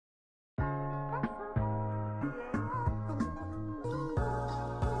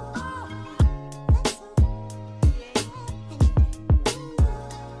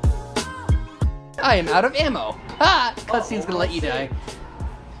I am out of ammo. Ha! Cutscene's gonna let you die.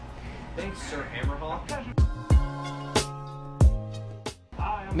 Thanks, Sir Hammerhawk.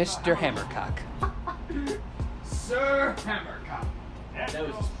 Mr. Hammercock. Sir Hammercock. That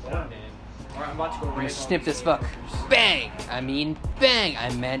was his porn name. Alright, I'm about to go I'm gonna right snip this fuck. Bang! I mean, bang!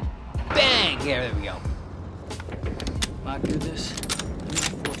 I meant bang! Yeah, there we go. My goodness, my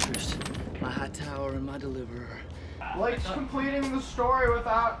fortress, my high tower, and my deliverer. Blake's completing the story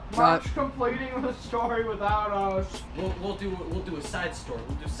without March completing the story without us. We'll do a side story.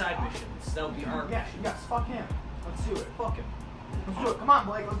 We'll do side missions. That'll be our Yes, mission. yes, fuck him. Let's do it. Fuck him. Let's do it. Come on,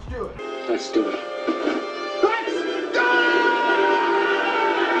 Blake, let's do it. Let's do it. Let's go!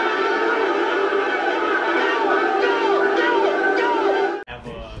 Have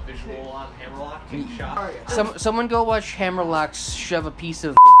a visual on Hammerlock. Take a shot. Someone go watch Hammerlock shove a piece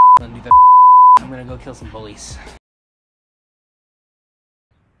of under the. I'm gonna go kill some bullies.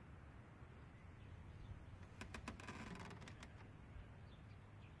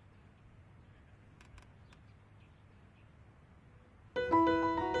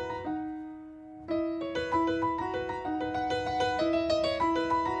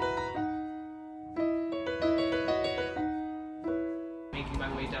 Making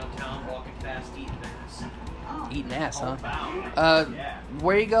my way downtown, walking fast, eating ass. Eating ass, huh? Wow.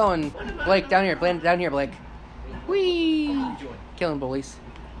 Where are you going? Blake, down here. Down here, Blake. Whee! What are you doing? Killing bullies.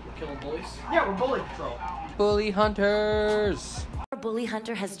 We're killing bullies? Yeah, we're bully patrol. Bully hunters! Our bully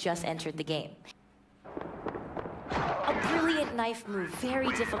hunter has just entered the game. A brilliant knife move,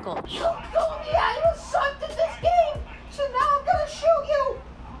 very difficult. You told me I was sucked in this game, so now I'm gonna shoot you.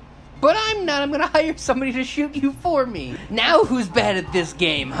 But I'm not. I'm gonna hire somebody to shoot you for me. Now who's bad at this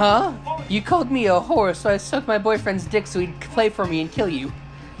game, huh? You called me a whore, so I sucked my boyfriend's dick so he'd play for me and kill you.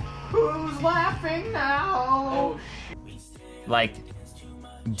 Who's laughing now? Oh, Like,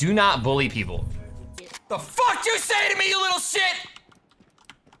 do not bully people. The fuck you say to me, you little shit?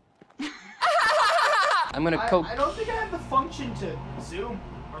 I'm gonna I don't think I have the function to zoom,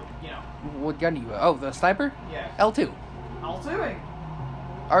 or, you know. What gun do you have? Oh, the sniper? Yeah. L2. I'll doing.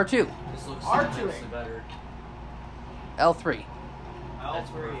 R2. this looks R2-ing. immensely better. L3.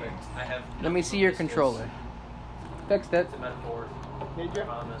 That's perfect. I have. Let me see your pistols. controller. Fixed it. It's a metaphor. Did you?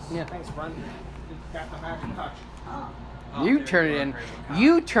 Promise. Yeah. Thanks, friend. You got the magic touch. Oh, You there turn you it are, in. Kramer.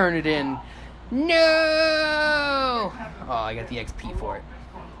 You turn it in. No! Oh, I got the XP for it.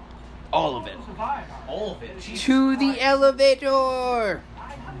 All of it. All of it. Jesus To the Christ. elevator!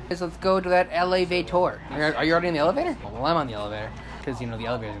 Guys, let's go to that elevator. Are you already in the elevator? Well, I'm on the elevator. Because, you know, the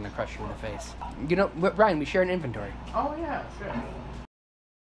elevator's gonna crush you in the face. You know, Ryan, we share an inventory. Oh yeah, sure.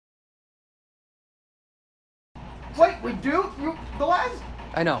 Wait, we do? The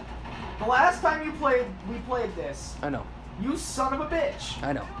last time we played this. I know. You son of a bitch.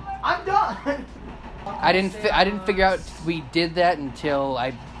 I know. I'm done. I didn't figure out we did that until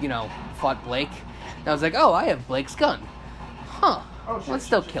I, you know, fought Blake. And I was like, oh, I have Blake's gun. Huh. Oh, shit, Let's shit,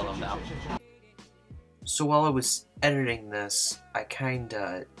 still shit, kill shit, him shit, now. shit, shit, shit. So while I was editing this, I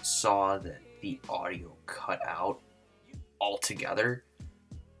kinda saw that the audio cut out altogether.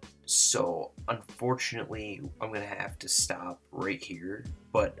 So unfortunately, I'm gonna have to stop right here.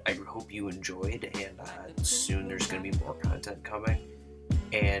 But I hope you enjoyed, and soon there's gonna be more content coming.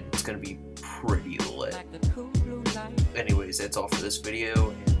 And it's gonna be pretty lit. Anyways, that's all for this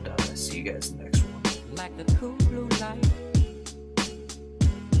video, and see you guys in the next one. Like the cool blue light.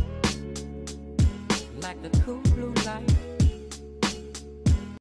 Like the cool blue light.